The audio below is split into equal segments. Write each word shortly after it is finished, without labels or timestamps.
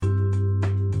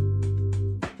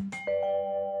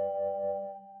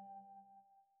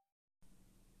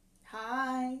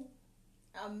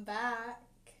I'm back.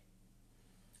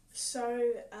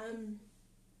 So,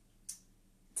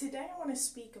 today I want to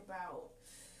speak about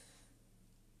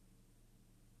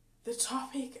the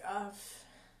topic of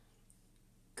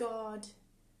God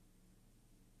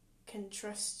can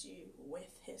trust you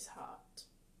with his heart.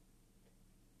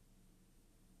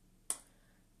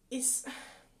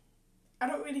 I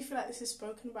don't really feel like this is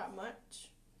spoken about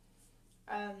much,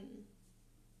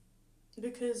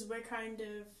 because we're kind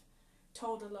of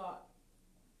told a lot,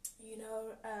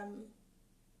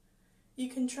 you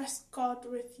can trust God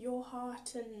with your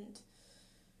heart and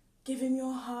give him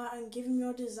your heart and give him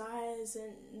your desires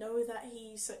and know that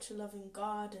he's such a loving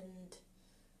God, and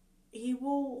he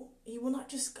will not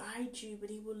just guide you, but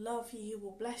he will love you, he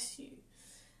will bless you.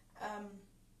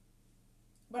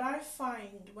 But I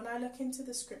find when I look into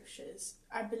the scriptures,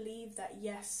 I believe that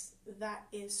yes, that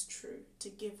is true, to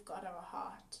give God our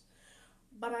heart.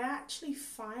 But I actually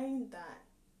find that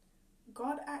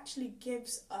God actually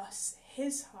gives us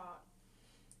his heart.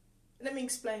 Let me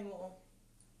explain more.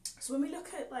 So when we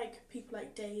look at people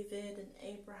like David and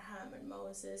Abraham and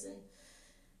Moses, and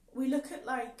we look at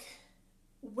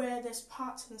where there's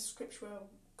parts in the scripture where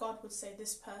God would say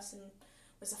this person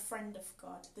was a friend of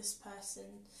God, this person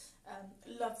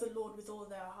loved the Lord with all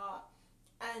their heart,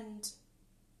 and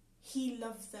he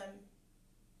loved them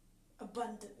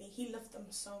abundantly, he loved them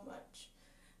so much.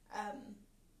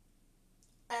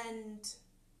 And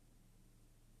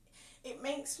it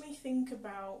makes me think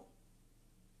about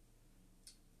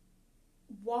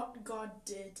what God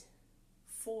did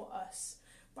for us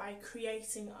by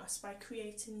creating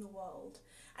the world.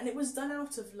 And it was done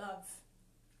out of love.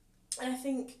 And I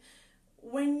think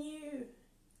when you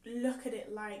look at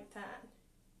it like that,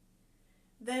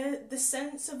 the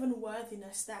sense of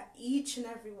unworthiness that each and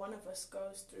every one of us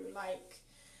goes through,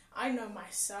 I know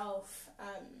myself,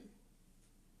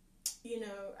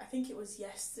 I think it was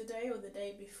yesterday or the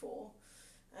day before,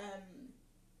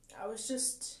 I was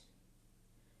just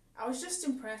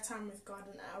in prayer time with God,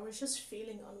 and I was just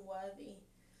feeling unworthy.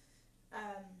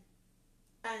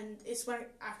 And it's when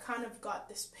I kind of got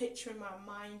this picture in my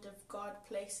mind of God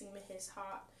placing me his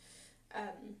heart,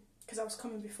 because I was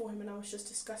coming before him and I was just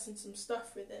discussing some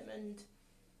stuff with him, and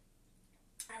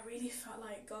I really felt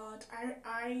like, God,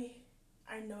 I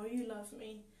know you love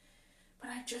me, but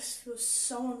I just feel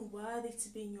so unworthy to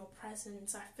be in your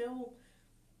presence. I feel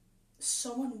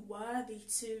so unworthy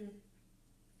to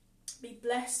be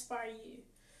blessed by you.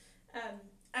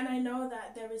 And I know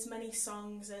that there is many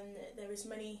songs and there is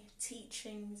many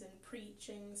teachings and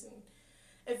preachings and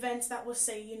events that will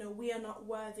say, we are not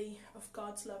worthy of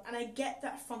God's love. And I get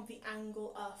that from the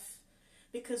angle of,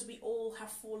 because we all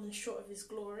have fallen short of his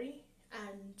glory,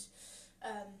 and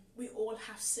we all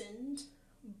have sinned.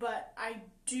 But I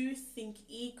do think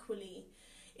equally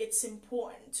it's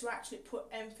important to actually put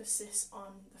emphasis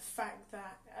on the fact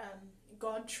that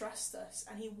God trusts us,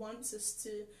 and he wants us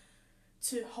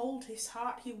to hold his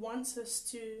heart. He wants us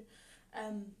to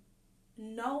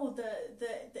know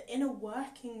the inner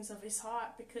workings of his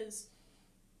heart, because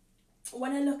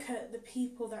when I look at the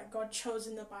people that God chose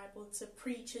in the Bible to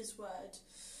preach his word,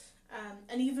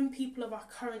 and even people of our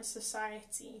current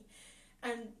society,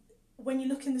 and when you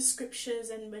look in the scriptures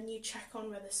and when you check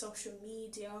on whether social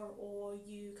media or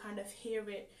you kind of hear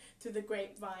it through the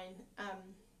grapevine,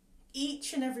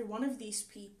 each and every one of these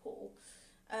people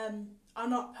are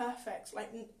not perfect.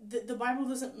 The Bible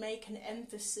doesn't make an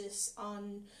emphasis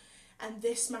on, and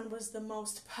this man was the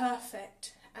most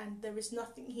perfect, and there is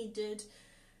nothing he did,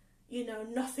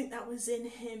 nothing that was in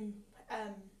him,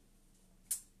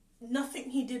 nothing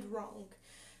he did wrong.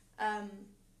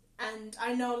 And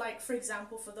I know, for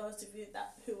example, for those of you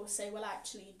who will say, well,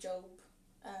 actually, Job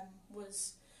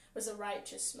was a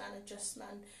righteous man, a just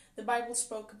man. The Bible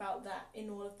spoke about that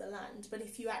in all of the land. But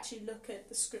if you actually look at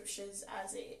the scriptures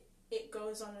as it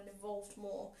goes on and evolved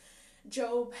more,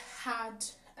 Job had,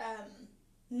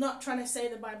 not trying to say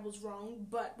the Bible's wrong,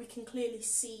 but we can clearly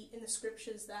see in the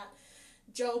scriptures that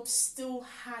Job still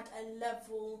had a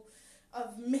level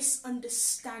of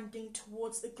misunderstanding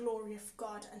towards the glory of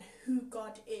God and who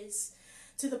God is,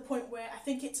 to the point where I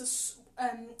think it's I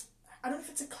don't know if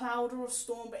it's a cloud or a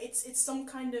storm, but it's some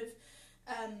kind of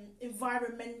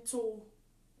environmental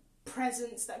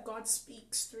presence that God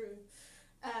speaks through,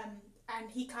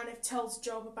 and he kind of tells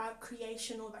Job about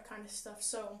creation, all that kind of stuff.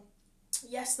 So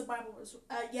yes, the Bible is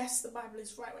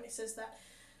right when it says that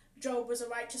Job was a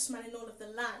righteous man in all of the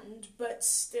land, but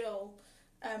still,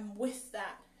 with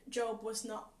that, Job was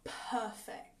not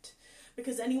perfect,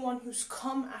 because anyone who's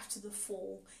come after the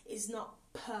fall is not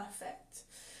perfect.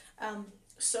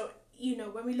 So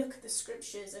when we look at the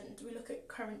scriptures and we look at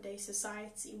current day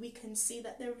society, we can see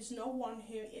that there is no one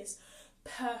who is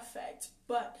perfect.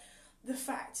 But the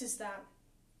fact is that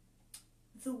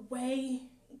the way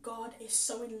God is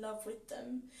so in love with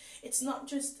them, it's not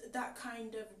just that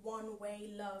kind of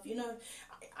one-way love.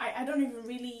 I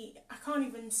can't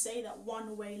even say that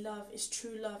one-way love is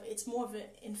true love. It's more of an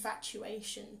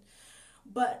infatuation.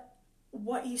 But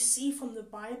what you see from the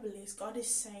Bible is God is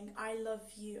saying, I love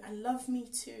you and love me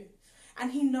too.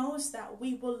 And he knows that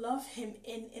we will love him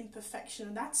in imperfection.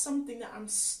 And that's something that I'm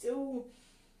still,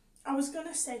 I was going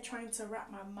to say trying to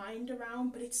wrap my mind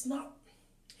around, but it's not.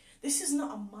 This is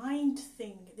not a mind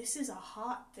thing. This is a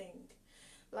heart thing.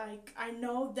 Like, I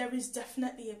know there is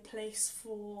definitely a place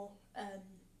for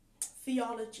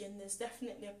theology, and there's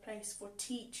definitely a place for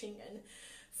teaching and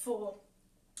for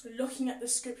looking at the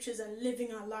scriptures and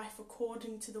living our life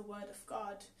according to the word of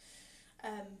God.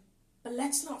 But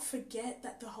let's not forget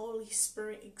that the Holy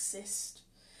Spirit exists.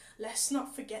 Let's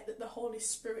not forget that the Holy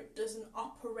Spirit doesn't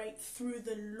operate through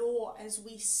the law as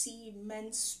we see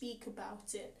men speak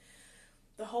about it.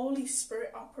 The Holy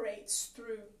Spirit operates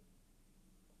through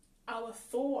our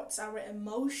thoughts, our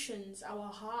emotions, our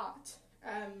heart.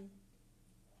 And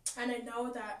I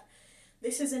know that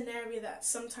this is an area that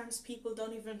sometimes people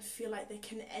don't even feel like they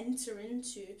can enter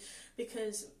into,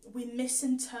 because we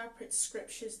misinterpret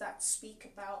scriptures that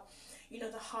speak about,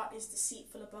 the heart is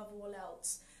deceitful above all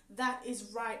else. That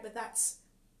is right, but that's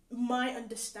my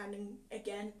understanding.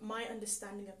 Again, my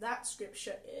understanding of that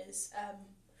scripture is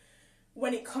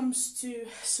when it comes to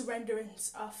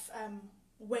surrenderance of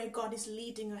where God is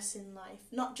leading us in life,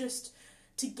 not just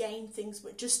to gain things,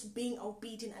 but just being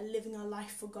obedient and living a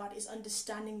life for God, is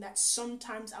understanding that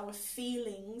sometimes our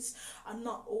feelings are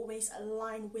not always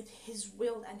aligned with his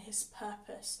will and his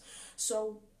purpose.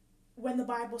 So when the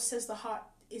Bible says the heart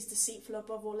is deceitful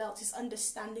above all else, it's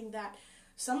understanding that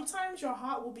sometimes your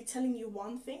heart will be telling you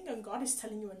one thing and God is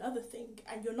telling you another thing,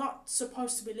 and you're not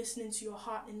supposed to be listening to your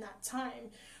heart in that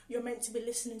time. You're meant to be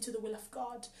listening to the will of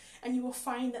God. And you will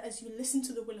find that as you listen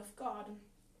to the will of God,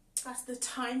 as the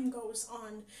time goes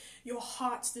on, your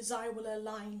heart's desire will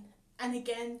align. And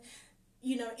again,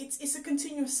 it's a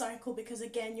continuous cycle, because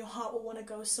again, your heart will want to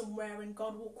go somewhere and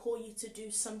God will call you to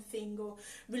do something or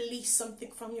release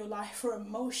something from your life or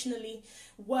emotionally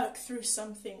work through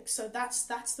something. So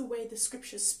that's the way the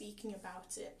scripture's speaking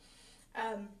about it.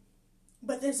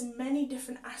 But there's many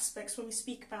different aspects when we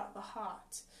speak about the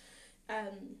heart.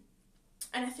 And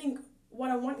I think what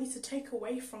I want you to take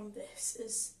away from this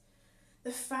is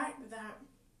the fact that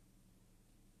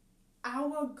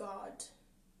our God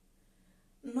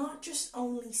not just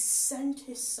only sent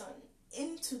his son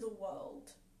into the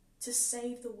world to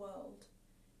save the world,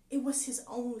 it was his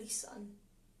only son.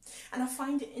 And I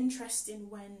find it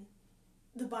interesting when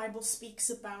the Bible speaks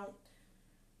about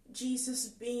Jesus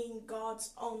being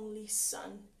God's only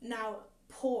son. Now,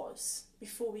 pause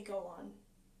before we go on.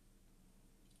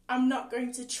 I'm not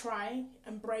going to try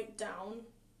and break down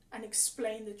and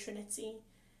explain the Trinity.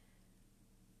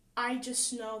 I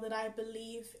just know that I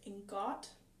believe in God.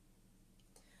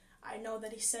 I know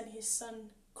that he sent his son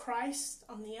Christ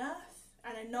on the earth,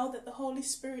 and I know that the Holy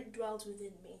Spirit dwells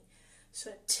within me.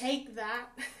 So take that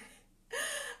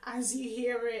as you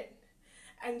hear it,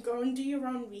 and go and do your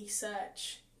own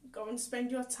research. Go and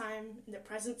spend your time in the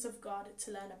presence of God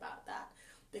to learn about that,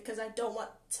 because I don't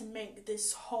want to make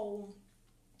this whole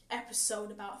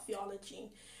episode about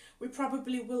theology. We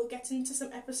probably will get into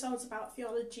some episodes about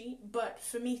theology, but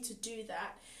for me to do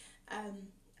that,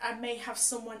 I may have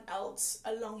someone else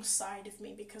alongside of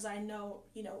me, because I know,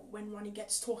 when Ronnie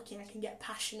gets talking, I can get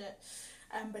passionate.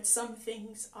 But some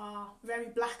things are very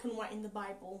black and white in the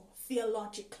Bible,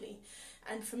 theologically.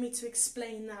 And for me to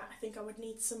explain that, I think I would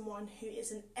need someone who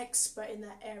is an expert in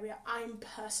that area. I'm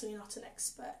personally not an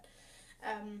expert.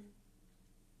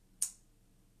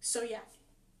 So yeah.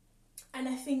 And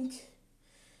I think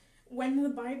when the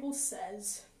Bible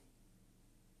says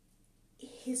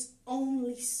his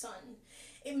only son,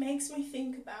 it makes me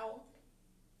think about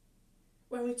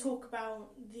when we talk about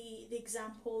the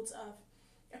examples of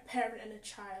a parent and a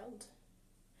child.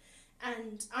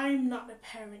 And I'm not a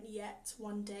parent yet.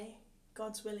 One day,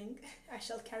 God's willing, I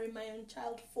shall carry my own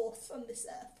child forth on this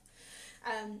earth.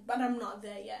 But I'm not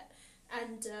there yet.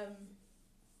 And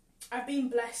I've been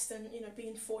blessed and,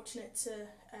 being fortunate to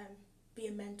be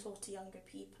a mentor to younger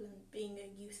people and being a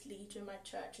youth leader in my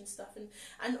church and stuff,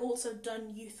 and also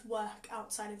done youth work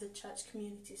outside of the church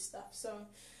community stuff. So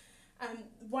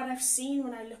what I've seen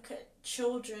when I look at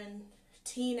children,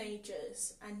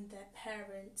 teenagers and their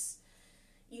parents,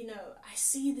 I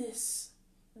see this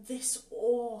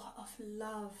awe of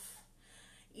love,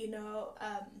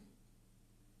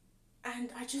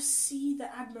 And I just see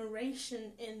the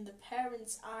admiration in the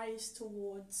parents' eyes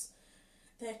towards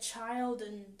their child,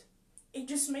 and it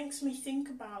just makes me think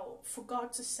about, for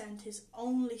God to send his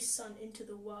only son into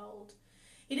the world.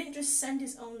 He didn't just send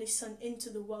his only son into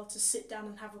the world to sit down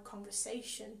and have a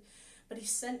conversation, but he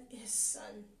sent his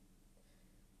son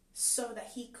so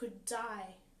that he could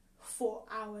die for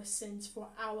our sins, for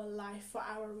our life, for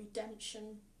our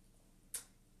redemption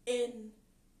in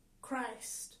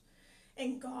Christ,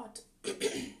 in God.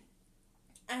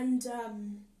 And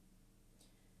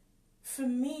for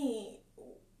me,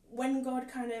 when God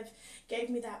kind of gave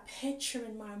me that picture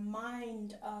in my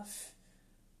mind of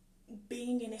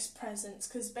being in his presence,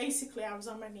 because basically I was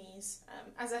on my knees,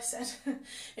 as I said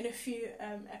in a few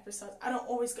episodes, I don't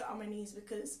always get on my knees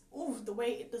because the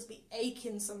way it does be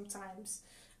aching sometimes,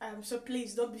 so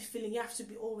please don't be feeling you have to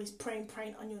be always praying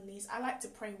on your knees. I like to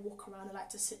pray, walk around, I like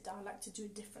to sit down, I like to do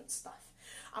different stuff.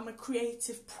 I'm a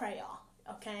creative prayer,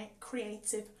 okay?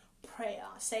 Creative prayer.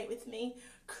 Say it with me,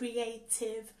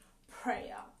 creative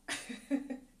prayer.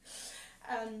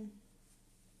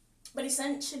 But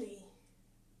essentially,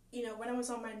 you know, when I was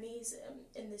on my knees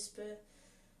in this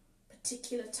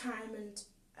particular time, and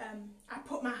I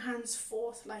put my hands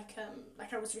forth like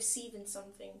I was receiving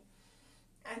something,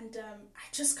 and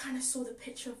I just kind of saw the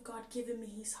picture of God giving me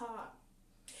his heart.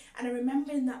 And I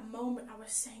remember in that moment I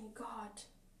was saying, God,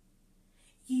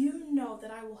 you know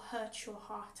that I will hurt your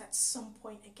heart at some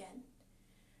point again,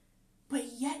 but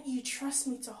yet you trust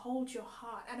me to hold your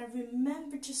heart. And I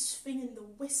remember just feeling the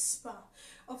whisper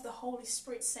of the Holy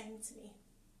Spirit saying to me,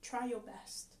 try your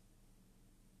best.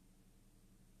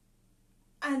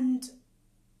 And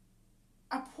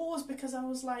I paused because I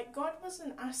was like, God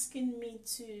wasn't asking me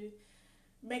to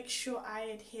make sure I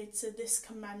adhere to this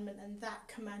commandment and that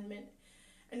commandment,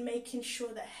 and making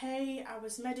sure that, hey, I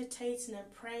was meditating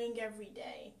and praying every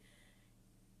day.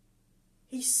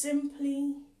 He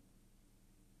simply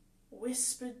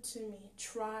whispered to me,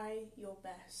 try your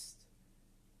best.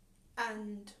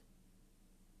 And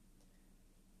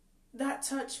that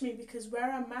touched me, because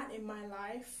where I'm at in my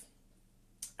life,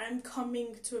 I'm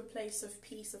coming to a place of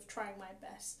peace, of trying my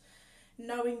best,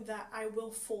 knowing that I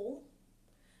will fall,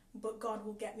 but God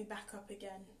will get me back up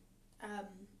again.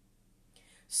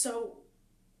 So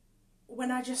when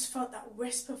I just felt that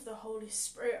whisper of the Holy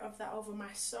Spirit of that over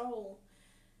my soul,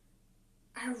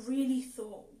 I really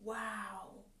thought,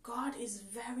 wow, God is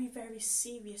very, very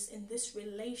serious in this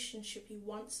relationship he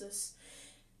wants us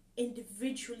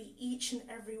individually, each and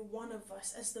every one of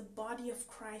us as the body of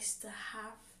Christ to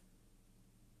have.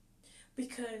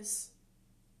 Because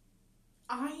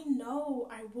I know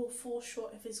I will fall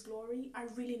short of his glory. I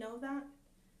really know that.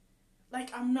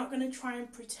 Like, I'm not going to try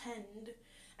and pretend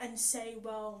and say,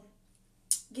 well,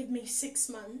 give me 6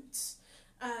 months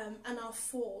and I'll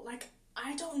fall. Like,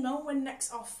 I don't know when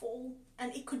next I'll fall,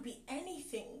 and it could be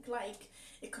anything. Like,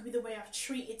 it could be the way I've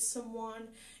treated someone,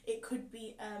 it could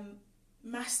be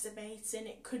masturbating,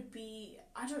 it could be,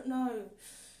 I don't know,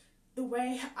 the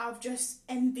way I've just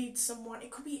envied someone.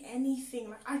 It could be anything.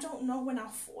 Like, I don't know when I'll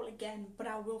fall again, but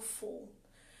I will fall.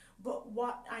 But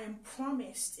what I am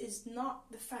promised is not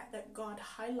the fact that God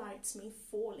highlights me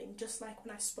falling, just like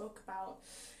when I spoke about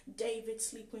David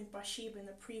sleeping with Bathsheba in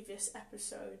the previous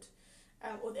episode,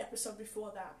 or the episode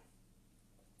before that.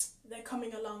 They're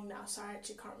coming along now, so I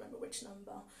actually can't remember which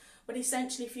number. But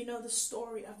essentially, if you know the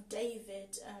story of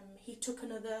David, he took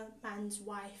another man's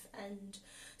wife and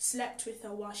slept with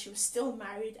her while she was still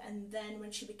married, and then when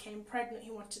she became pregnant,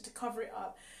 he wanted to cover it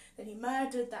up. Then he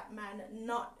murdered that man,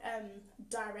 not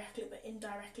directly but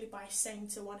indirectly, by saying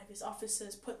to one of his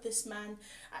officers, put this man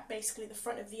at basically the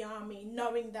front of the army,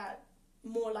 knowing that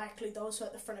more likely those who are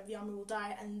at the front of the army will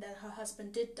die. And then her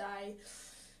husband did die.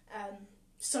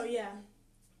 So yeah,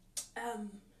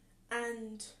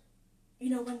 and you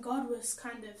know, when God was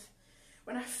kind of,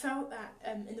 when I felt that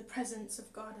in the presence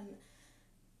of God, and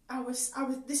I was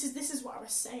this is what I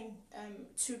was saying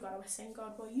to God. I was saying,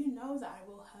 God, well, you know that I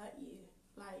will hurt you,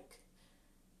 like,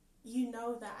 you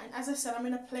know that. And as I said, I'm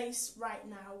in a place right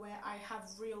now where I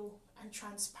have real and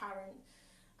transparent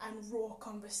and raw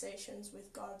conversations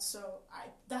with God. So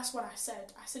that's what I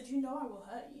said. I said, you know, I will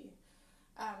hurt you.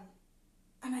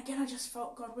 And again, I just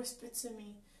felt God whispered to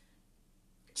me,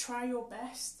 try your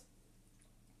best.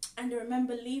 And I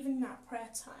remember leaving that prayer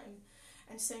time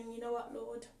and saying, you know what,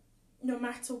 Lord, no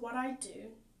matter what I do,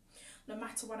 no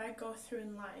matter what I go through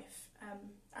in life,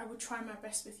 I will try my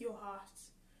best with your heart.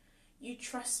 You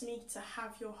trust me to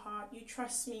have your heart. You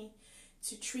trust me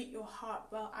to treat your heart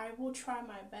well. I will try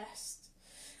my best.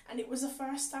 And it was the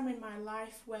first time in my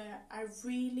life where I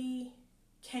really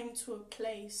came to a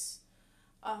place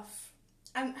of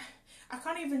And I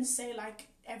can't even say like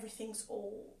everything's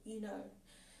all,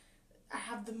 I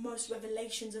have the most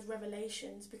revelations of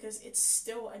revelations, because it's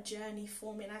still a journey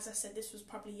for me. And as I said, this was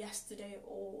probably yesterday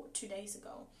or 2 days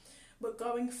ago. But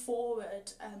going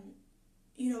forward,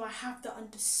 I have the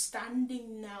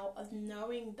understanding now of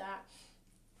knowing that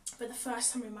for the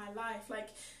first time in my life, like,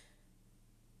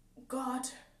 God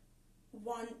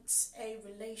wants a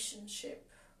relationship.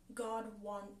 God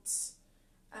wants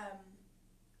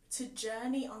to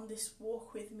journey on this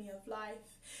walk with me of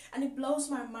life. And it blows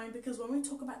my mind, because when we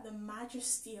talk about the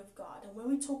majesty of God, and when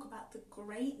we talk about the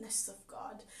greatness of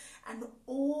God and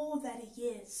all that He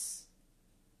is,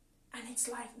 and it's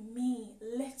like, me,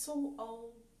 little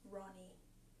old Ronnie,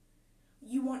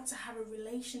 you want to have a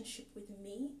relationship with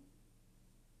me?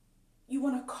 You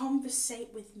want to conversate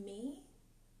with me?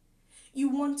 You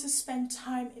want to spend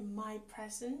time in my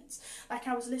presence? Like,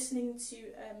 I was listening to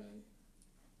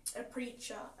a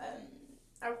preacher.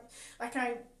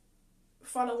 I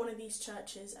follow one of these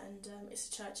churches, and it's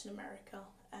a church in America.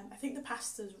 I think the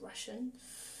pastor's Russian,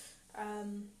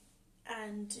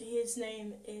 and his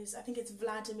name is, I think it's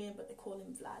Vladimir, but they call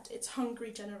him Vlad. It's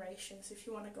Hungry Generation, so if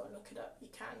you want to go and look it up, you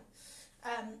can.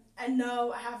 And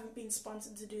no, I haven't been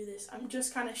sponsored to do this. I'm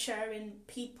just kind of sharing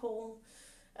people,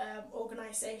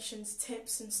 organisations,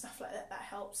 tips and stuff like that that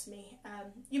helps me.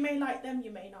 You may like them,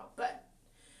 you may not, but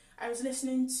I was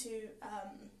listening to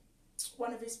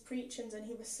one of his preachings, and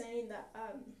he was saying that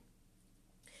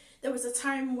there was a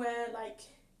time where, like,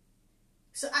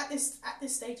 so at this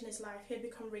stage in his life, he had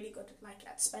become really good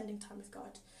at spending time with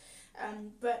God,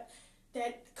 but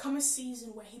there'd come a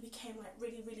season where he became like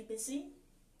really, really busy,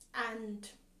 and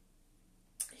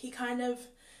he kind of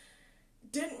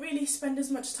didn't really spend as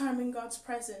much time in God's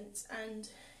presence. And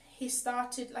he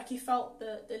started, like, he felt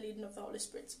the leading of the Holy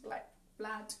Spirit to like,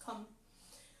 Vlad, come,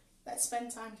 let's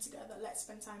spend time together,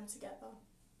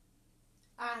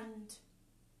 and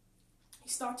he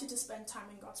started to spend time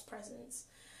in God's presence.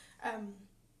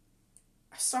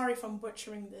 Sorry if I'm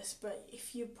butchering this, but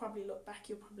if you probably look back,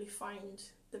 you'll probably find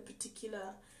the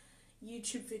particular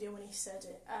YouTube video when he said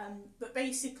it. But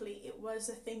basically, it was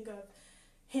a thing of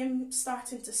him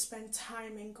starting to spend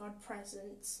time in God's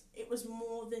presence. It was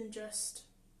more than just,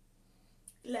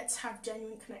 let's have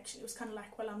genuine connection. It was kind of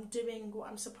like, well, I'm doing what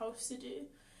I'm supposed to do.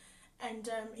 And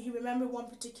he remembered one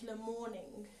particular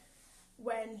morning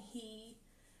when he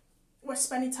was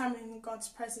spending time in God's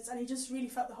presence, and he just really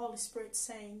felt the Holy Spirit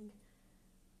saying,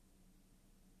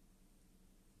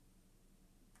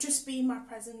 just be in my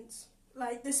presence.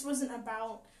 Like, this wasn't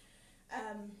about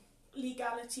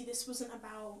legality. This wasn't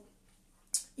about,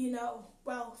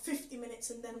 50 minutes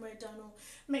and then we're done, or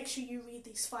make sure you read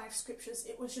these 5 scriptures.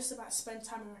 It was just about spend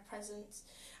time in my presence.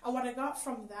 And what I got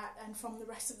from that and from the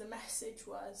rest of the message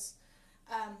was,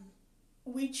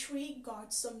 we treat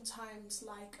God sometimes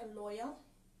like a lawyer.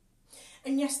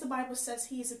 And yes, the Bible says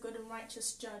he is a good and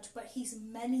righteous judge, but he's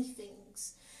many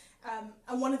things.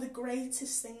 And one of the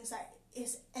greatest things that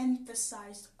is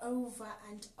emphasized over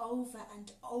and over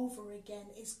and over again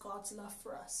is God's love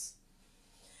for us.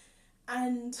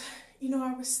 And,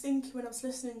 I was thinking when I was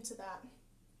listening to that,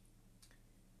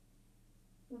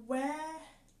 where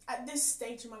at this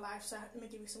stage in my life, so let me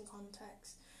give you some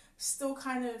context, still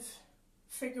kind of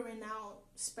figuring out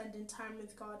spending time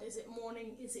with God. Is it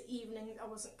morning? Is it evening? I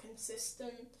wasn't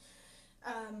consistent.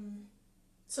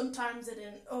 Sometimes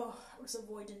I was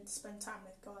avoiding to spend time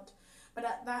with God. But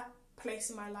at that place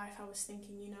in my life, I was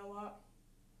thinking, you know what?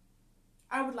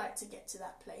 I would like to get to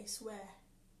that place where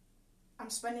I'm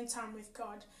spending time with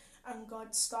God and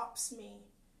God stops me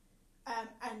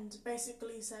and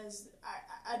basically says,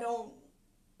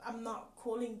 I'm not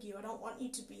calling you. I don't want you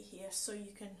to be here so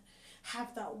you can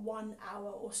have that 1 hour,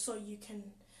 or so you can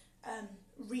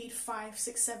read 5,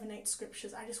 6, 7, 8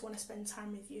 scriptures. I just want to spend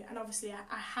time with you. And obviously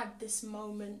I had this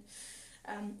moment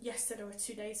yesterday or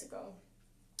 2 days ago.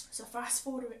 So fast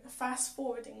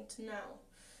forwarding to now,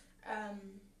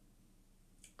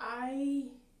 I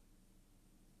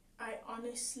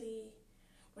honestly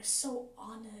was so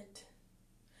honored.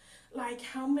 Like,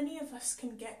 how many of us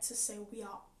can get to say we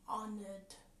are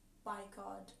honored by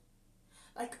God?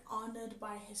 Like, honored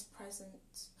by his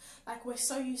presence. Like, we're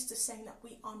so used to saying that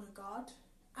we honor God,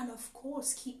 and of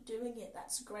course keep doing it.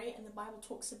 That's great. And the Bible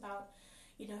talks about,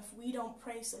 if we don't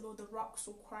praise the Lord, the rocks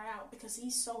will cry out, because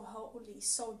he's so holy,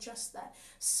 so just, that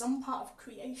some part of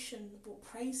creation will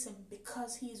praise him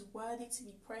because he is worthy to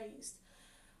be praised.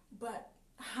 But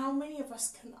how many of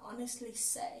us can honestly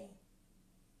say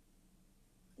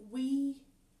we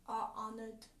are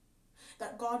honored?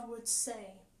 That God would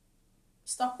say,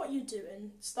 stop what you're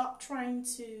doing, stop trying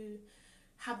to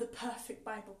have the perfect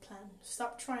Bible plan.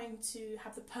 Stop trying to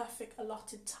have the perfect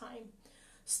allotted time.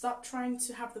 Stop trying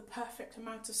to have the perfect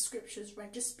amount of scriptures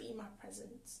read. Just be in my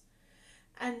presence.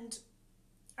 And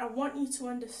I want you to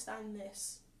understand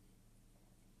this.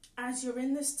 As you're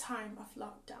in this time of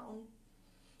lockdown,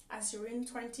 as you're in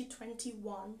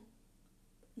 2021,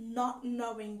 not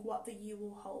knowing what the year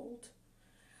will hold,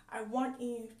 I want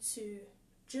you to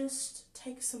just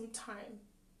take some time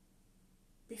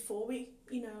before we,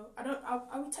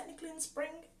 are we technically in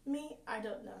spring? Me? I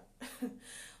don't know.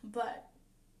 But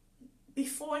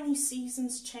before any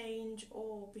seasons change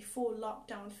or before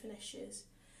lockdown finishes,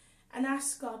 and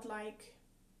ask God, like,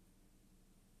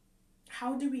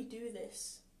 how do we do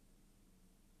this?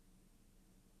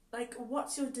 Like,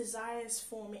 what's your desires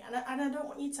for me? And I don't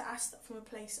want you to ask that from a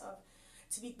place of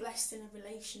to be blessed in a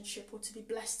relationship or to be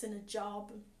blessed in a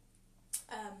job,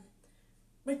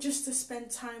 but just to spend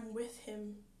time with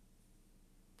him,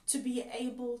 to be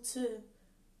able to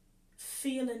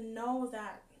feel and know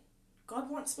that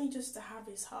God wants me just to have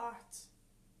his heart.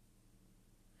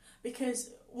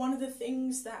 Because one of the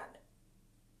things that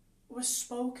was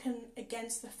spoken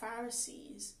against the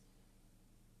Pharisees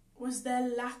was their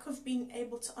lack of being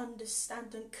able to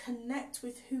understand and connect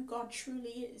with who God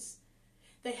truly is.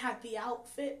 They had the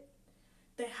outfit,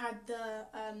 they had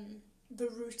the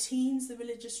routines, the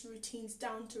religious routines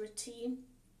down to a T.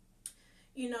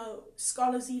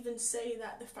 Scholars even say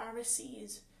that the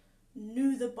Pharisees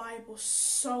knew the Bible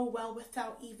so well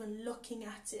without even looking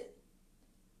at it.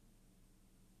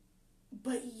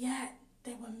 But yet,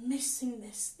 they were missing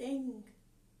this thing.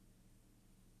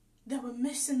 They were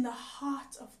missing the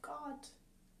heart of God.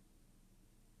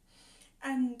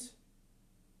 And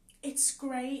it's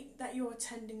great that you're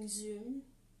attending Zoom.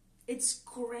 It's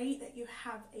great that you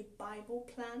have a Bible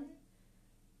plan.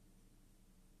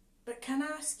 But can I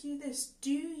ask you this?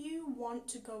 Do you want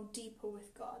to go deeper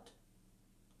with God?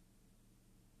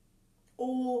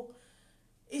 Or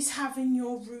is having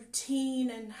your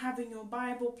routine and having your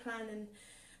Bible plan and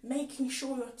making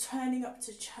sure you're turning up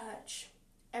to church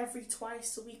every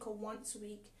twice a week or once a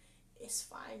week is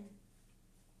fine?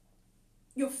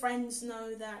 Your friends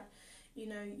know that,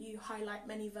 you highlight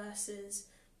many verses.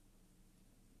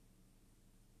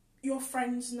 Your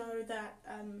friends know that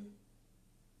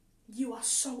you are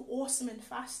so awesome in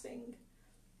fasting.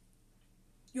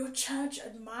 Your church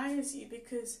admires you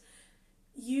because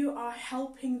you are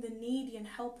helping the needy and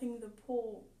helping the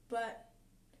poor. But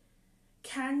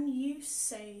can you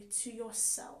say to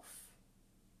yourself,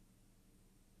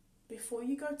 before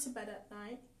you go to bed at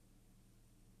night,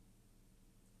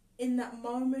 in that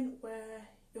moment where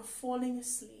you're falling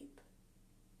asleep,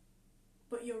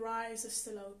 but your eyes are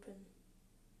still open,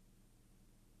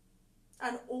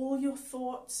 and all your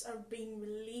thoughts are being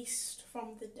released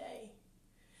from the day,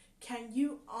 can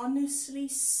you honestly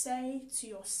say to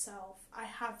yourself, I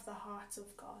have the heart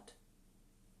of God?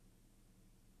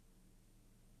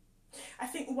 I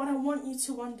think what I want you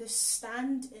to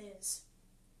understand is,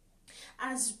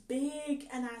 as big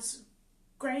and as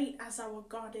great as our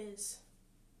God is,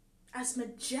 as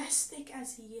majestic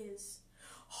as he is,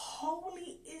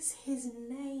 holy is his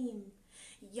name,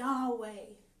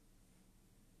 Yahweh,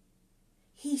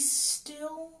 he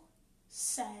still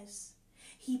says,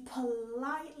 he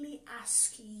politely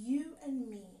asks you and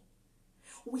me,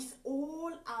 with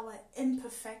all our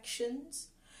imperfections,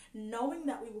 knowing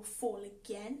that we will fall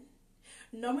again,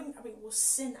 knowing that we will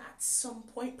sin at some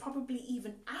point, probably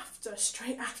even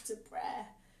straight after prayer,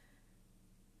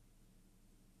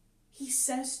 he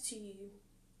says to you,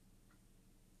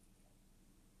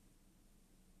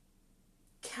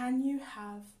 can you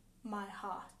have my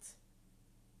heart?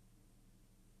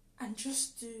 And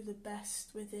just do the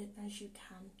best with it as you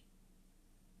can.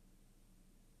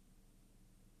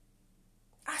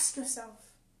 Ask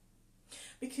yourself.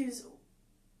 Because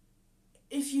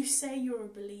if you say you're a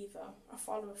believer, a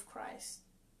follower of Christ,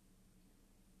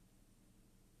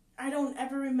 I don't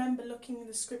ever remember looking in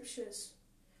the scriptures.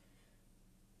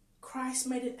 Christ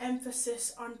made an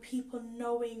emphasis on people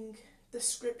knowing the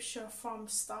scripture from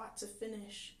start to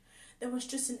finish. There was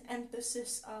just an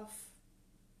emphasis of,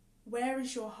 where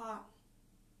is your heart?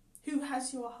 Who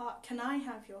has your heart? Can I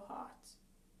have your heart?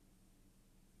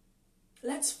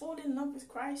 Let's fall in love with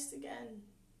Christ again.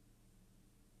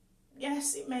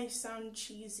 Yes, it may sound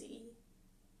cheesy.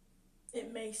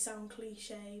 It may sound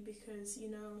cliche because,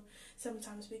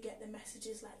 sometimes we get the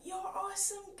messages like, you're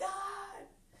awesome, God.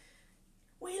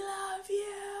 We love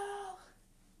you.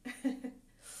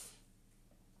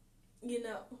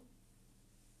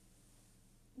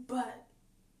 But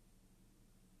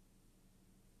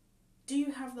do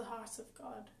you have the heart of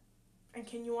God? And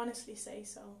can you honestly say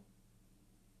so?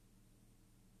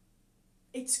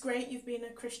 it's great you've been a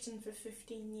Christian for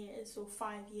 15 years or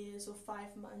 5 years or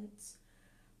 5 months,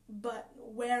 but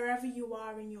wherever you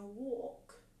are in your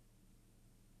walk,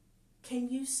 can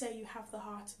you say you have the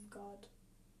heart of God?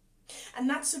 And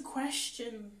that's a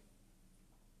question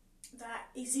that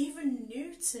is even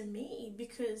new to me,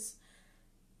 because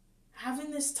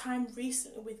having this time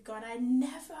recently with God, I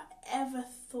never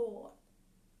thought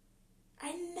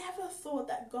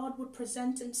that God would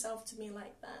present himself to me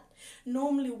like that.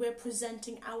 Normally we're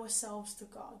presenting ourselves to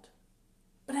God,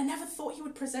 but I never thought he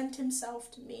would present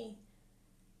himself to me.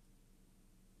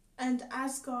 And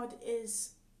as God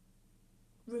is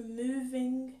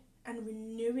removing and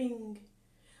renewing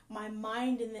my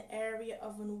mind in the area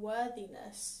of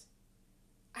unworthiness,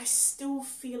 I still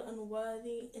feel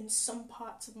unworthy in some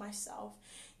parts of myself.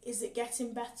 Is it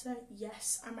getting better?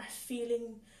 Yes. Am I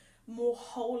feeling more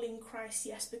whole in Christ?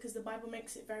 Yes, because the Bible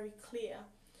makes it very clear.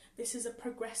 This is a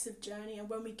progressive journey, and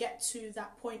when we get to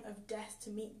that point of death to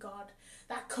meet God,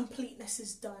 that completeness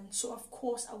is done. So of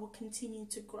course I will continue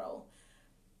to grow,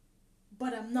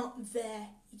 but I'm not there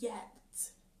yet.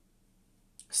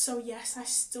 So yes, I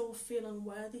still feel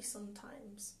unworthy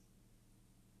sometimes.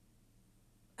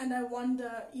 And I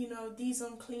wonder, these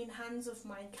unclean hands of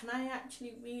mine, can I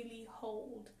actually really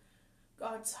hold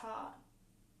God's heart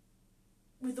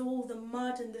with all the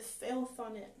mud and the filth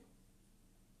on it?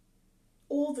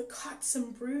 All the cuts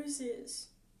and bruises?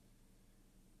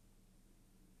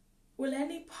 Will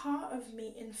any part of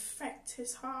me infect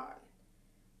his heart?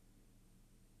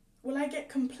 Will I get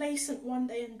complacent one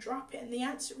day and drop it? And the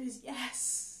answer is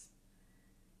yes.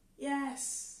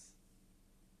 Yes.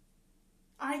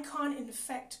 I can't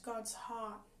infect God's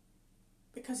heart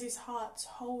because his heart's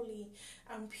holy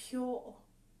and pure.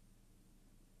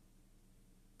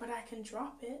 But I can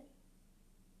drop it.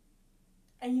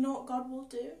 And you know what God will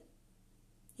do?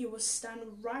 He will stand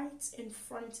right in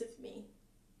front of me,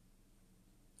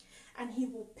 and he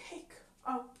will pick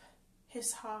up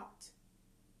his heart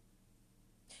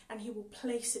and he will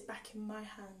place it back in my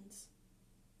hands.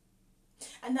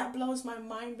 And that blows my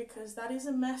mind, because that is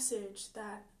a message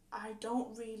that I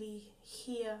don't really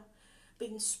hear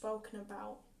being spoken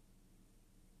about.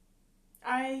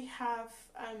 I have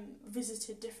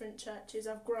visited different churches.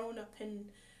 I've grown up in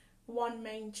one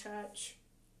main church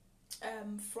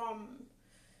from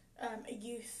a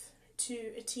youth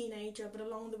to a teenager, but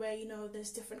along the way,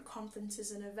 there's different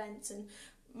conferences and events, and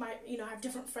I have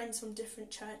different friends from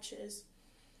different churches.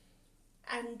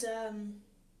 And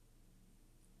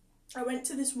I went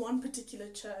to this one particular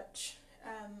church.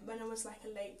 When I was like a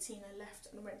late teen, I left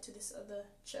and went to this other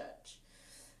church.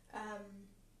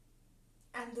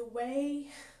 And the way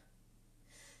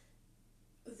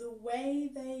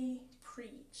they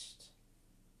preached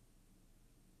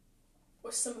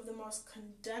was some of the most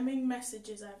condemning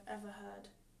messages I've ever heard.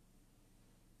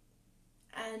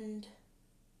 And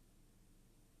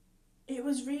it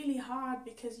was really hard,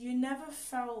 because you never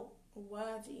felt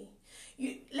worthy.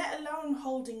 You, let alone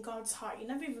holding God's heart, you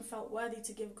never even felt worthy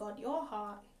to give God your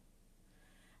heart.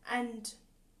 And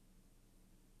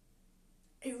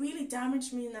it really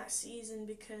damaged me in that season,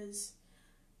 because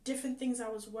different things I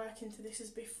was working through. This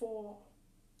is before,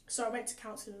 so I went to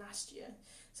counselling last year,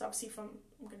 so obviously I'm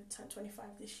going to turn 25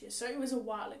 this year, so it was a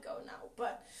while ago now,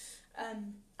 but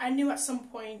I knew at some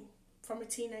point from a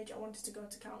teenager I wanted to go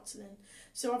to counselling.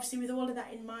 So obviously with all of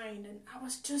that in mind, and I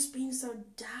was just being so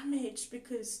damaged,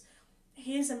 because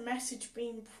here's a message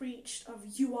being preached of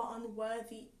you are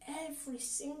unworthy every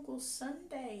single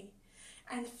Sunday,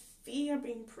 and fear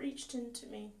being preached into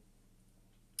me.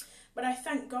 But I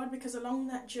thank God, because along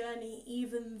that journey,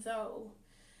 even though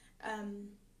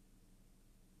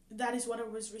that is what I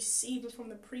was receiving from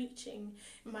the preaching,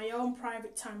 in my own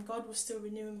private time, God was still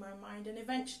renewing my mind. And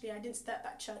eventually I didn't stay at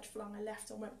that church for long. I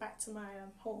left and went back to my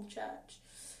home church.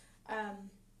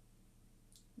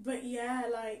 But yeah,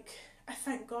 I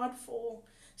thank God for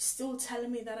still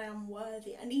telling me that I am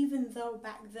worthy. And even though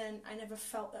back then I never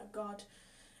felt that God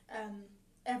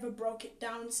ever broke it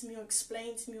down to me or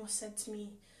explained to me or said to me,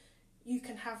 you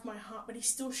can have my heart, but he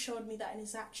still showed me that in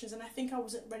his actions. And I think I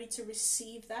wasn't ready to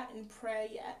receive that in prayer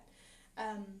yet,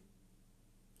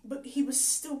 but he was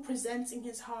still presenting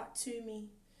his heart to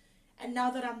me. And now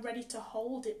that I'm ready to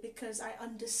hold it, because I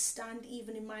understand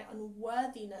even in my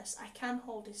unworthiness I can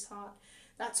hold his heart,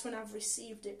 that's when I've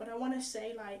received it. But I want to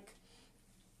say,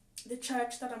 the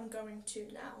church that I'm going to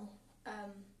now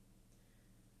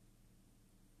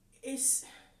is,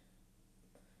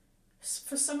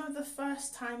 for some of the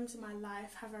first times in my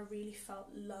life, have I really felt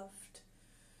loved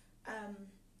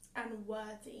and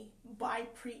worthy by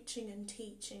preaching and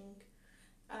teaching.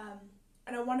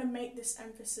 And I want to make this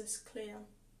emphasis clear.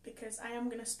 because I am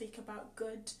going to speak about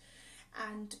good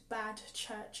and bad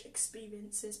church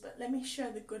experiences, but let me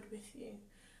share the good with you,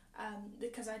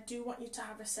 because I do want you to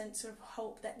have a sense of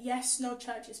hope that yes, no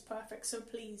church is perfect, so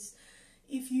please,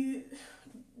 if you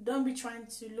don't be trying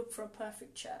to look for a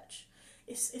perfect church.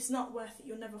 It's not worth it,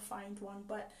 you'll never find one,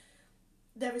 but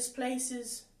there is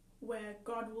places where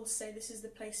God will say this is the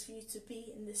place for you to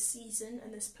be in this season,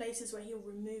 and there's places where he'll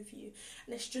remove you,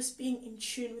 and it's just being in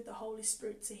tune with the Holy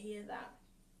Spirit to hear that.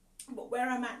 But where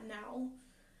I'm at now,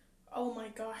 oh my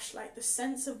gosh, like the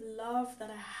sense of love that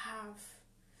I have,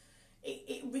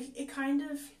 it kind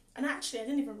of, and actually I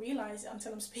didn't even realise it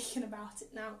until I'm speaking about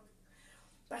it now,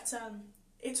 but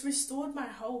it's restored my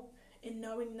hope in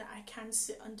knowing that I can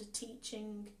sit under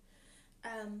teaching,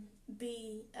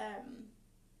 be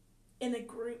in a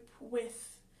group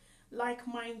with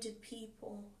like-minded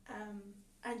people,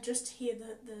 and just hear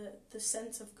the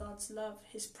sense of God's love,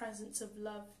 his presence of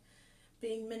love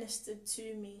being ministered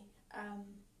to me.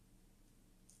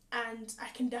 And I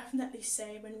can definitely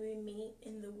say when we meet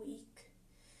in the week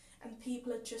and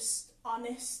people are just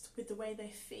honest with the way they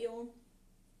feel,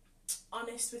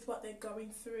 honest with what they're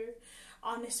going through,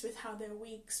 honest with how their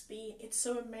weeks be, it's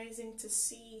so amazing to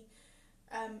see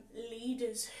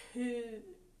leaders who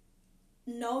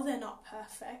know they're not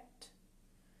perfect,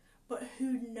 but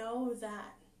who know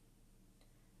that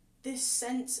this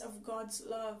sense of God's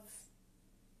love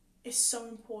is so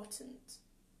important.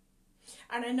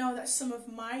 And I know that some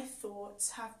of my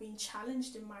thoughts have been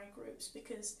challenged in my groups,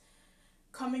 because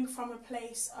coming from a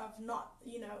place of not,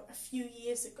 a few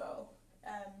years ago,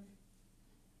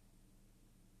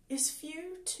 is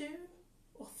few 2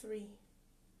 or 3?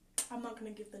 I'm not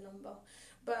going to give the number,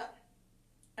 but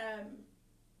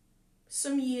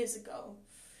some years ago,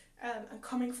 and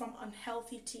coming from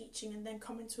unhealthy teaching and then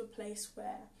coming to a place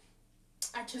where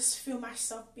I just feel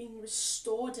myself being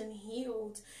restored and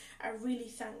healed, I really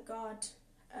thank God.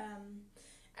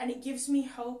 And it gives me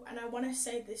hope, and I want to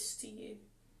say this to you.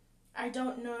 I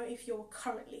don't know if you're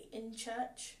currently in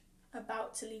church,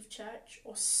 about to leave church,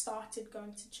 or started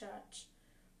going to church.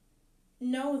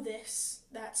 Know this,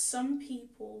 that some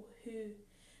people who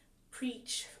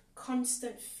preach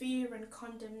constant fear and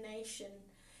condemnation,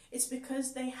 it's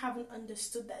because they haven't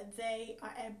understood that they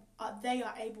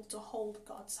are able to hold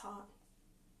God's heart.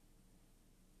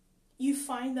 You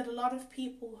find that a lot of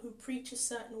people who preach a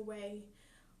certain way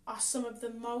are some of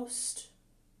the most,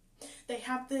 they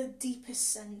have the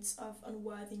deepest sense of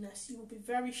unworthiness. You will be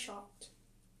very shocked.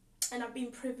 And I've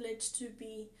been privileged to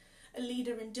be a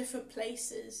leader in different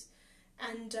places,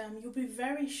 and you'll be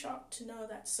very shocked to know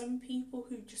that some people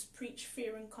who just preach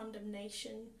fear and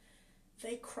condemnation,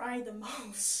 they cry the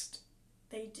most.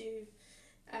 They do.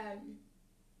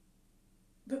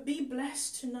 But be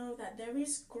blessed to know that there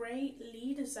is great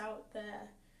leaders out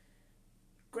there,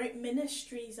 great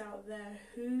ministries out there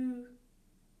who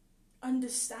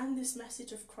understand this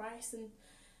message of Christ. And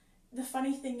the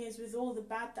funny thing is, with all the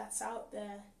bad that's out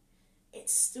there, it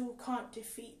still can't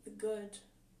defeat the good,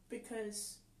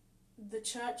 because the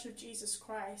Church of Jesus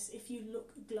Christ, if you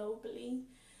look globally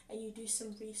and you do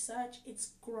some research,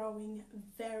 it's growing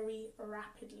very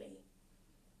rapidly.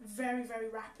 Very, very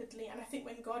rapidly. And I think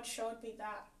when God showed me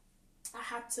that,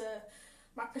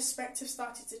 my perspective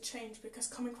started to change, because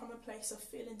coming from a place of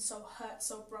feeling so hurt,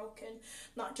 so broken,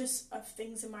 not just of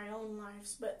things in my own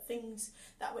lives, but things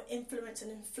that were influenced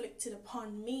and inflicted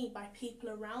upon me by people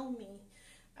around me,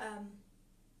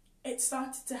 it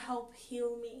started to help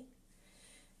heal me.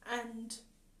 And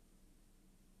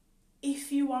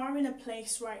if you are in a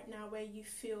place right now where you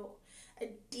feel a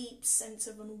deep sense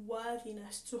of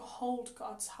unworthiness to hold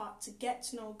God's heart, to get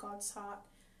to know God's heart,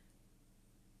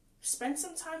 spend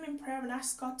some time in prayer and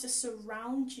ask God to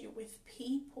surround you with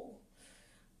people,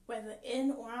 whether in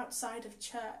or outside of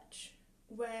church,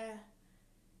 where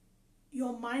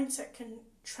your mindset can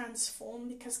transform.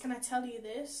 Because can I tell you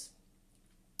this?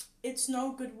 It's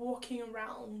no good walking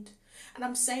around, and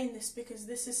I'm saying this because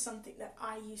this is something that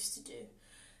I used to do.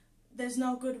 There's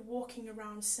no good walking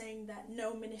around saying that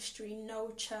no ministry,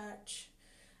 no church,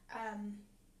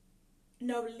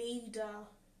 no leader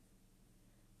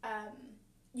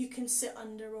you can sit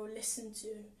under or listen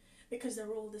to, because they're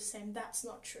all the same. That's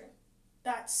not true.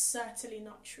 That's certainly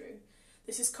not true.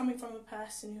 This is coming from a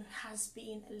person who has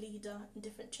been a leader in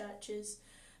different churches,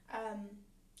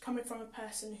 coming from a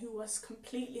person who was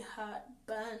completely hurt,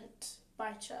 burnt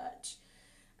by church.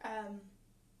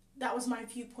 That was my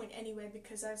viewpoint anyway,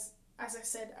 because as I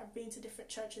said, I've been to different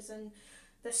churches, and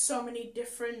there's so many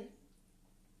different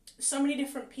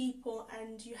people,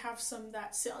 and you have some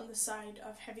that sit on the side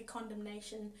of heavy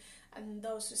condemnation, and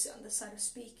those who sit on the side of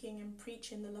speaking and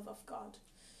preaching the love of God.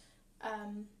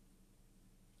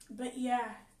 But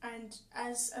yeah, and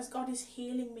as God is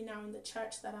healing me now in the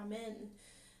church that I'm in,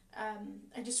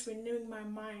 and just renewing my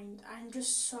mind, I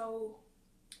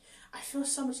feel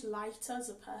so much lighter as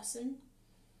a person,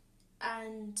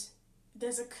 and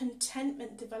there's a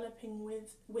contentment developing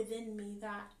within me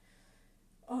that,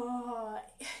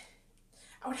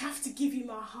 I would have to give you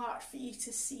my heart for you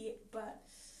to see it, but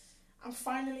I'm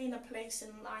finally in a place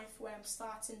in life where I'm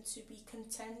starting to be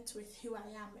content with who I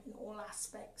am in all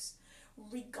aspects,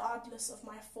 regardless of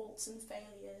my faults and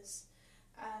failures.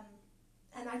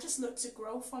 And I just look to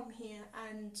grow from here,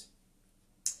 and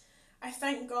I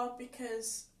thank God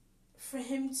because for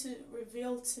Him to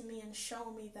reveal to me and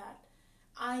show me that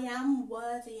I am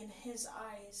worthy in His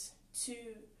eyes to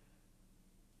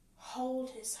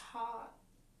hold His heart.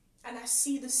 And I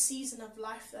see the season of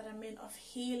life that I'm in, of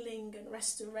healing and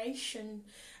restoration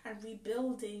and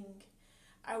rebuilding.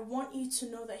 I want you to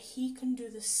know that He can do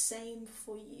the same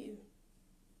for you.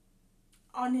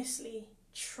 Honestly,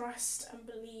 trust and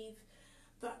believe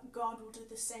that God will do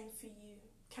the same for you.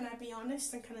 Can I be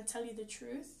honest and can I tell you the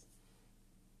truth?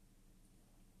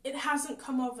 It hasn't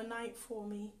come overnight for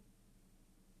me.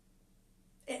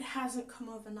 It hasn't come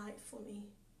overnight for me.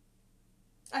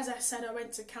 As I said, I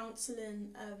went to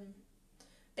counselling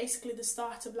basically the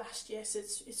start of last year, so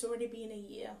it's already been a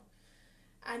year.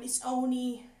 And it's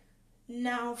only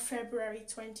now, February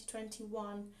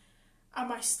 2021,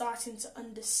 am I starting to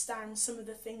understand some of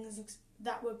the things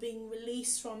that were being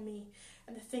released from me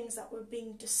and the things that were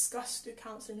being discussed through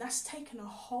counselling. That's taken a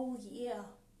whole year.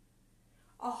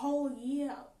 A whole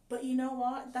year. But you know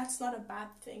what? That's not a bad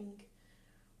thing.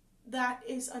 That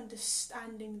is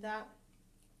understanding that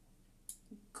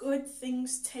good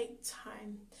things take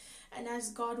time. And as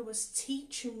God was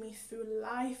teaching me through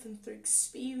life and through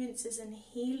experiences and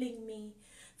healing me,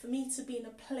 for me to be in a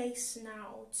place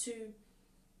now to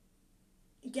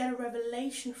get a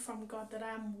revelation from God that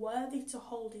I am worthy to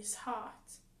hold His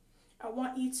heart. I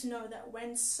want you to know that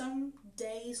when some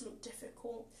days look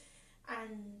difficult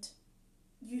and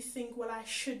you think, well, I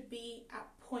should be at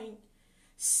point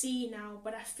C now,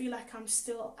 but I feel like I'm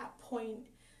still at point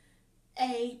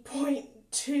A, point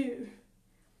 2.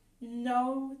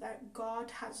 Know that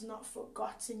God has not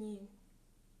forgotten you.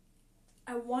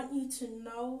 I want you to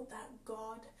know that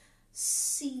God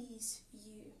sees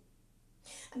you.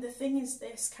 And the thing is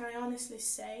this, can I honestly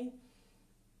say,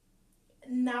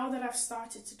 now that I've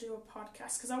started to do a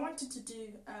podcast, because I wanted to do,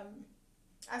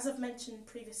 as I've mentioned in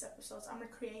previous episodes, I'm a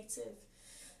creative,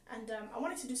 and I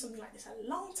wanted to do something like this a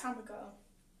long time ago.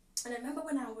 And I remember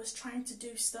when I was trying to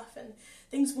do stuff and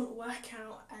things wouldn't work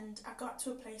out, and I got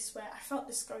to a place where I felt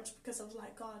discouraged because I was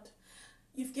like, God,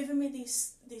 you've given me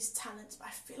these talents, but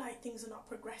I feel like things are not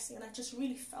progressing. And I just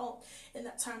really felt in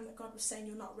that time that God was saying,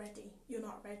 you're not ready,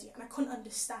 and I couldn't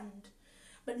understand.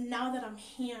 But now that I'm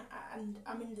here and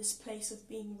I'm in this place of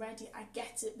being ready, I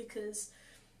get it, because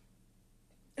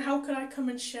how could I come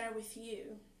and share with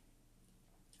you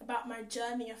about my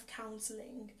journey of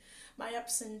counselling, my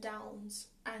ups and downs,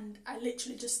 and I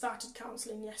literally just started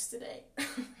counselling yesterday.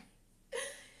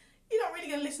 You're not really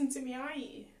going to listen to me, are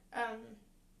you?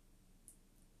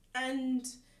 And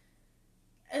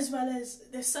as well as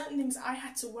there's certain things I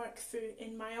had to work through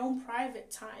in my own private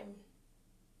time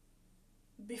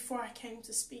before I came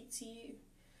to speak to you.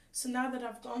 So now that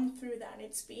I've gone through that and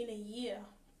it's been a year,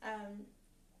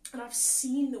 and I've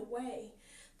seen the way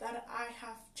that I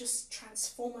have just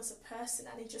transformed as a person,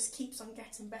 and it just keeps on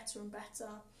getting better and better.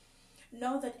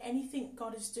 Know that anything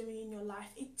God is doing in your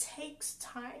life, it takes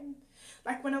time.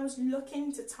 Like when I was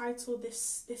looking to title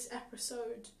this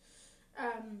episode,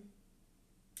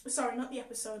 sorry, not the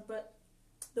episode, but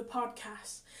the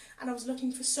podcast, and I was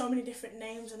looking for so many different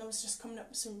names, and I was just coming up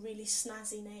with some really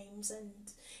snazzy names. And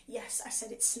yes, I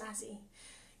said it's snazzy.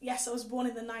 Yes, I was born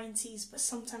in the 90s, but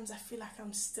sometimes I feel like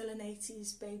I'm still an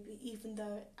 80s baby, even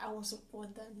though I wasn't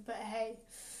born then. But hey,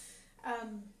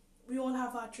 we all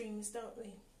have our dreams, don't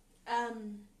we?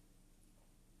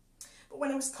 But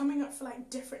when I was coming up for like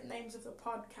different names of the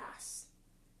podcast,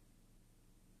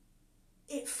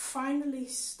 it finally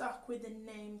stuck with the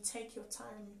name Take Your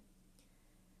Time.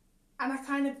 And I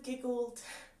kind of giggled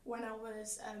when I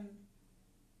was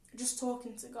just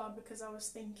talking to God, because I was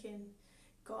thinking,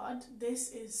 God,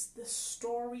 this is the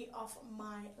story of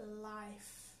my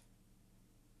life.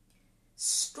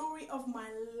 Story of my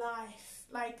life.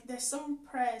 Like, there's some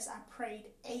prayers I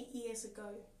prayed 8 years ago,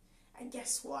 and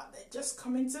guess what? They're just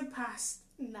coming to pass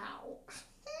now.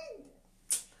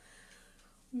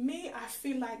 Me, I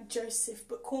feel like Joseph,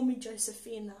 but call me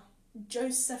Josephina.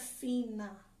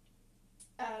 Josephina.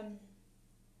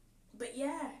 But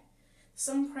yeah,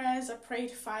 Some prayers I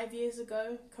prayed 5 years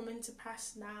ago coming to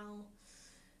pass now.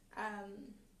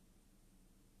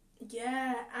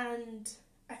 Yeah, and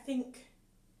I think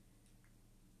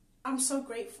I'm so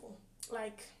grateful.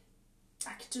 Like,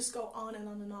 I could just go on and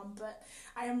on and on, but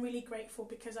I am really grateful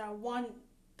because I want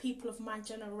people of my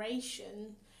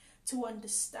generation to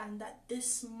understand that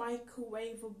this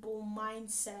microwavable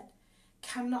mindset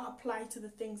cannot apply to the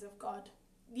things of God.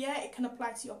 Yeah, it can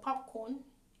apply to your popcorn,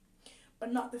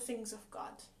 but not the things of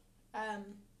God.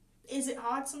 Is it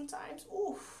hard sometimes?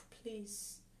 Oof,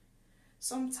 please.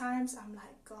 Sometimes I'm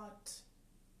like, God,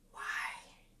 why?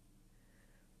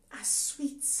 As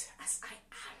sweet as I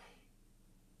am,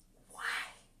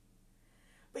 why?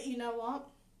 But you know what?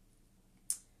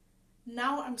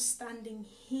 Now I'm standing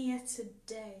here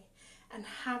today and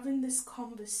having this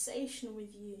conversation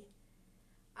with you.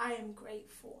 I am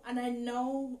grateful. And I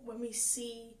know when we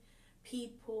see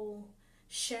people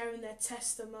sharing their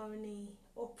testimony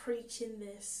or preaching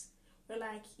this, we're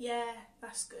like, yeah,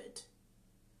 that's good.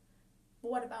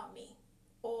 But what about me?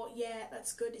 Or, yeah,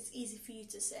 that's good. It's easy for you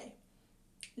to say.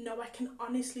 No, I can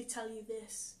honestly tell you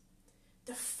this.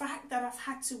 The fact that I've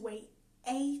had to wait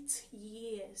 8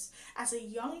 years as a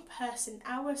young person in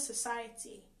our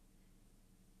society,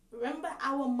 remember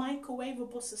our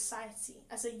microwavable society,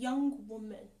 as a young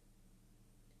woman,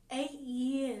 8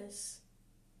 years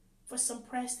for some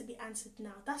prayers to be answered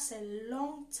now. That's a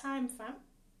long time, fam.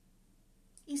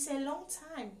 It's a long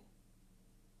time.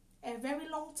 A very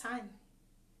long time.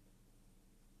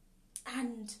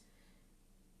 And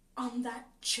on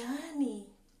that journey,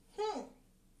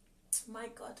 my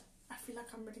God, I feel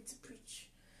like I'm ready to preach.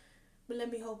 But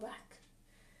let me hold back.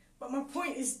 But my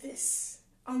point is this.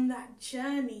 On that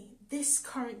journey, this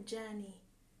current journey,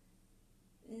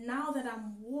 now that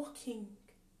I'm walking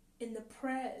in the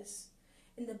prayers,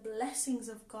 in the blessings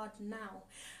of God now,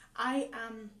 I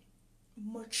am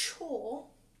maturing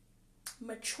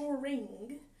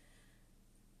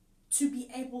to be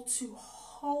able to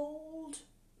hold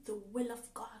the will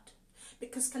of God.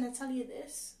 Because can I tell you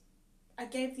this? I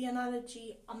gave the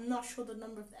analogy, I'm not sure the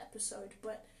number of the episode,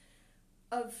 but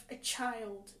of a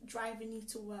child driving you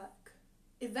to work.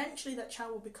 Eventually that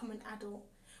child will become an adult.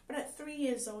 But at 3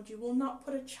 years old, you will not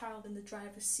put a child in the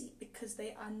driver's seat because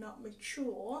they are not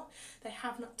mature. They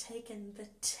have not taken the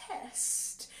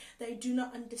test. They do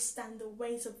not understand the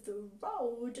ways of the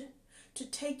road to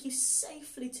take you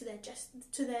safely to their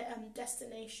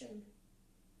destination.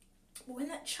 But when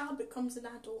that child becomes an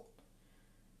adult,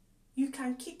 you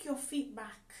can kick your feet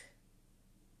back,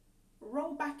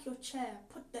 roll back your chair,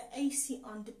 put the AC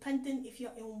on, depending if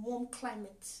you're in warm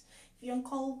climate. If you're in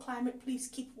cold climate, please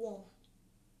keep warm.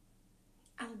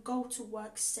 And go to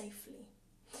work safely.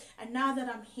 And now that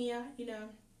I'm here, you know,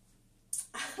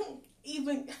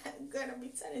 even gonna be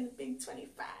turning the big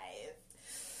 25.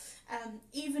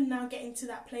 Even now getting to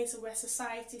that place where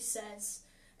society says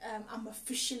I'm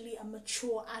officially a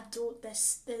mature adult. I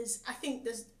think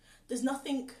there's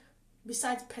nothing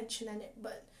besides pension in it,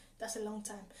 but that's a long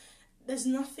time. There's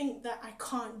nothing that I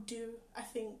can't do. I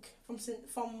think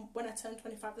from when I turned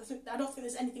 25, I don't think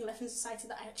there's anything left in society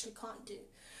that I actually can't do.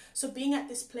 So being at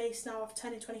this place now of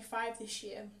turning 25 this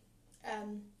year,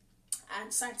 and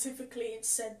scientifically it's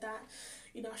said that,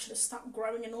 you know, I should have stopped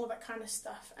growing and all that kind of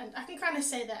stuff. And I can kind of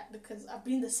say that because I've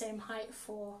been the same height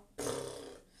for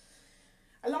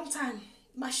a long time.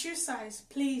 My shoe size,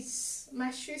 please.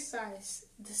 My shoe size,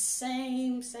 the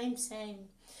same.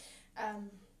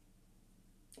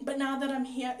 But now that I'm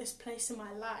here at this place in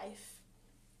my life,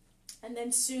 and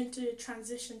then soon to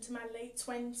transition to my late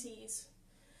 20s,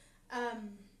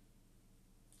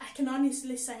 I can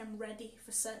honestly say I'm ready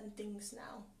for certain things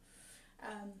now.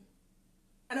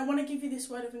 And I want to give you this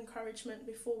word of encouragement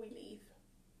before we leave.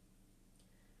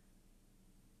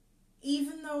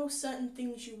 Even though certain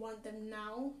things you want them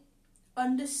now,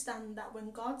 understand that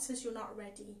when God says you're not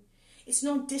ready, it's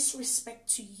no disrespect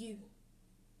to you.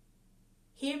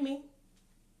 Hear me?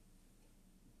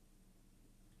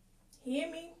 Hear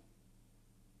me?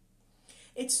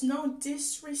 It's no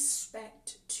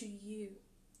disrespect to you.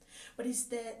 But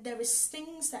there is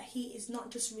things that he is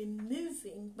not just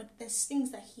removing, but there's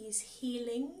things that he is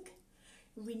healing,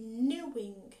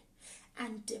 renewing,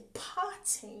 and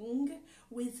departing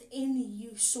within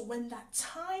you. So when that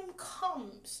time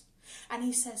comes and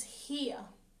he says here,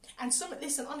 and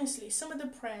listen, honestly, some of the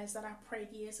prayers that I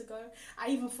prayed years ago, I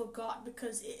even forgot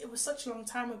because it was such a long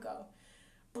time ago.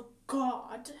 But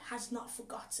God has not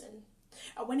forgotten.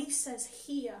 And when he says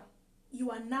here, you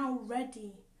are now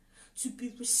ready to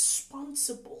be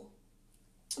responsible.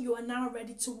 You are now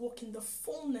ready to walk in the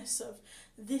fullness of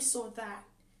this or that.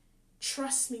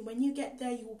 trust me, when you get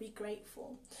there, you will be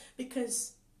grateful.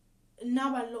 Because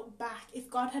now I look back, if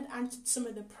God had answered some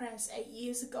of the prayers 8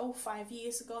 years ago, 5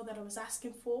 years ago that I was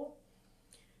asking for,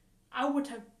 I would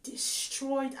have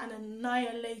destroyed and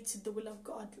annihilated the will of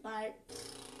God. Like,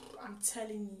 I'm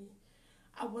telling you,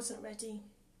 I wasn't ready.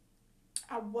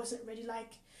 I wasn't ready.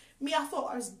 Like, me, I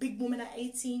thought I was a big woman at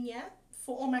 18, yeah?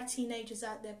 For all my teenagers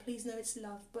out there, please know it's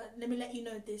love. But let me let you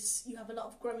know this, you have a lot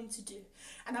of growing to do.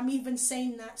 And I'm even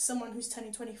saying that someone who's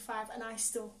turning 25, and I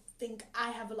still think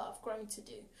I have a lot of growing to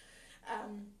do.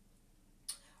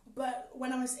 But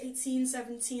when I was 18,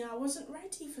 17, I wasn't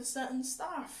ready for certain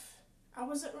stuff. I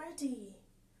wasn't ready.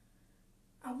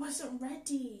 I wasn't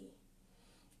ready.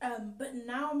 But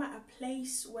now I'm at a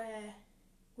place where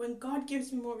when God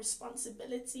gives me more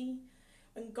responsibility,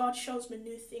 when God shows me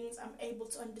new things, I'm able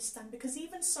to understand. Because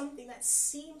even something that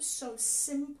seems so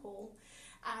simple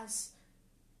as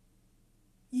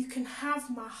you can have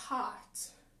my heart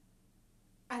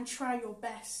and try your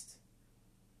best.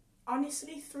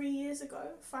 Honestly, 3 years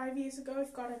ago, 5 years ago,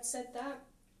 if God had said that,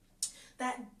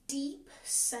 that deep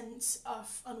sense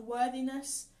of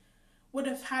unworthiness would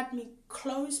have had me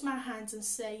close my hands and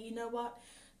say, you know what,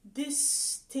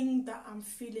 this thing that I'm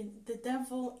feeling, the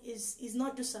devil is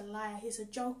not just a liar, he's a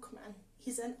joke man.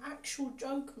 He's an actual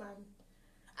joke man.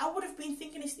 I would have been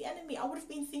thinking it's the enemy. I would have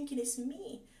been thinking it's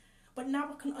me. But now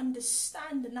I can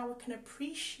understand, and now I can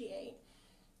appreciate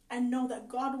and know that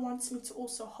God wants me to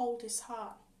also hold his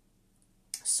heart.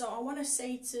 So I want to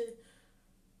say to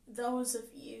those of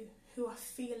you who are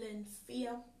feeling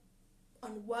fear,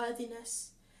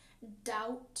 unworthiness,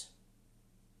 doubt,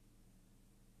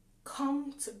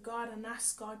 come to God and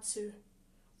ask God to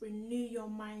renew your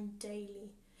mind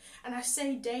daily. And I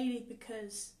say daily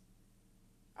because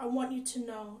I want you to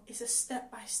know it's a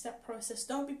step-by-step process.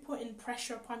 Don't be putting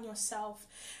pressure upon yourself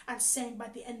and saying by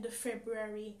the end of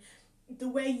February, the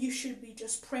way you should be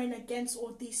just praying against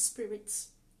all these spirits.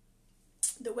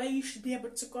 The way you should be able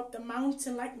to go up the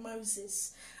mountain like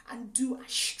Moses and do a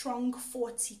strong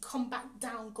 40, come back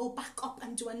down, go back up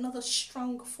and do another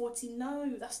strong 40.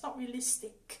 No, that's not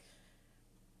realistic.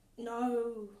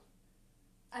 No.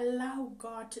 Allow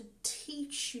God to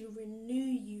teach you, renew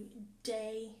you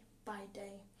day by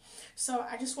day. So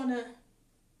I just want to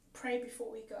pray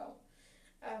before we go.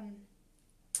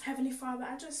 Heavenly Father,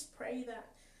 I just pray that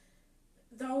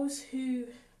those who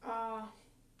are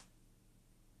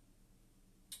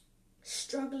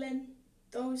struggling,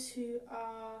 those who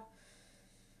are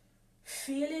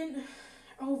feeling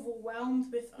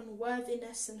overwhelmed with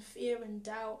unworthiness and fear and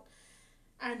doubt,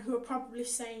 and who are probably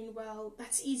saying, well,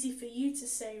 that's easy for you to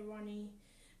say, Ronnie.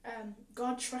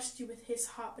 God trusts you with his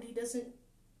heart, but he doesn't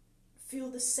feel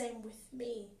the same with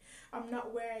me. I'm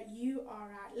not where you are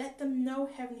at. Let them know,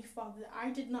 Heavenly Father, that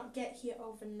I did not get here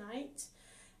overnight.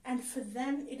 And for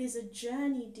them, it is a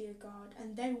journey, dear God,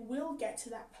 and they will get to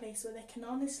that place where they can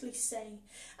honestly say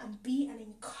and be an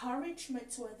encouragement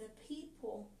to other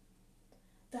people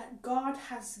that God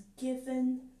has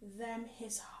given them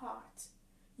his heart,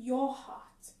 your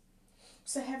heart.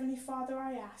 So, Heavenly Father,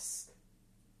 I ask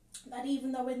that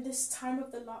even though in this time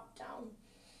of the lockdown,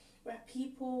 where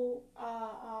people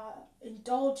are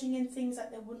indulging in things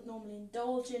that they wouldn't normally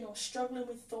indulge in, or struggling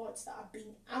with thoughts that are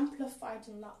being amplified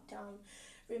in lockdown,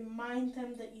 remind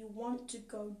them that you want to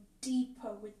go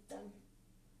deeper with them.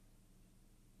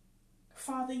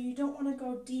 Father, you don't want to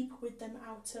go deeper with them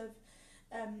out of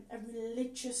a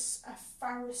religious, a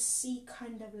Pharisee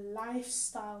kind of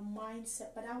lifestyle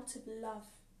mindset, but out of love.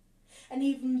 And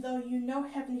even though you know,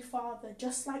 Heavenly Father,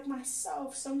 just like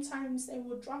myself, sometimes they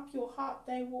will drop your heart,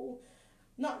 they will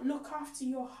not look after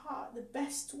your heart the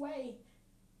best way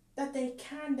that they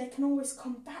can always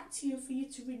come back to you for you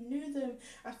to renew them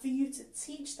and for you to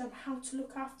teach them how to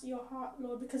look after your heart,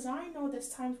 Lord, because I know there's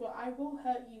times where I will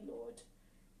hurt you, Lord.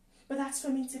 But that's for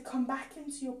me to come back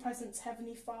into your presence,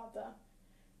 Heavenly Father,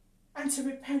 and to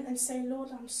repent and say, Lord,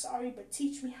 I'm sorry, but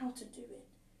teach me how to do it.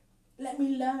 Let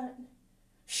me learn.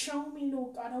 Show me,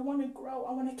 Lord God, I want to grow,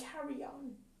 I want to carry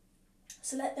on.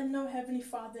 So let them know, Heavenly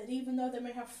Father, that even though they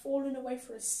may have fallen away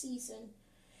for a season,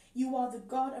 you are the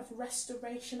God of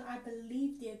restoration. I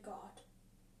believe, dear God,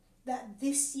 that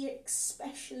this year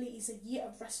especially is a year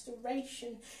of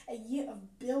restoration, a year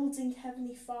of building,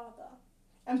 Heavenly Father.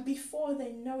 And before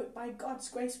they know it, by God's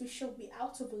grace, we shall be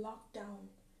out of lockdown.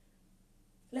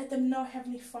 Let them know,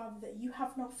 Heavenly Father, that you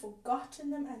have not forgotten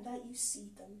them and that you see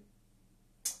them.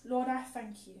 Lord, I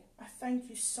thank you. I thank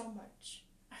you so much.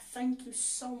 I thank you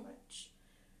so much.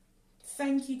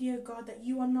 Thank you, dear God, that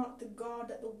you are not the God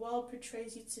that the world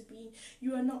portrays you to be.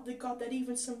 You are not the God that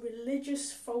even some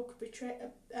religious folk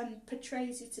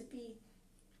portrays you to be.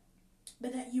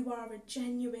 but that you are a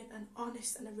genuine and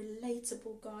honest and a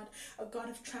relatable God, a God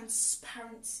of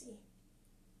transparency.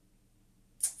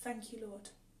 Thank you, Lord.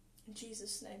 In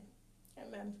Jesus' name,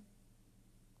 amen.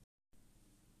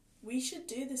 We should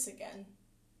do this again.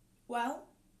 Well,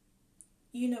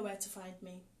 you know where to find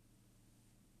me.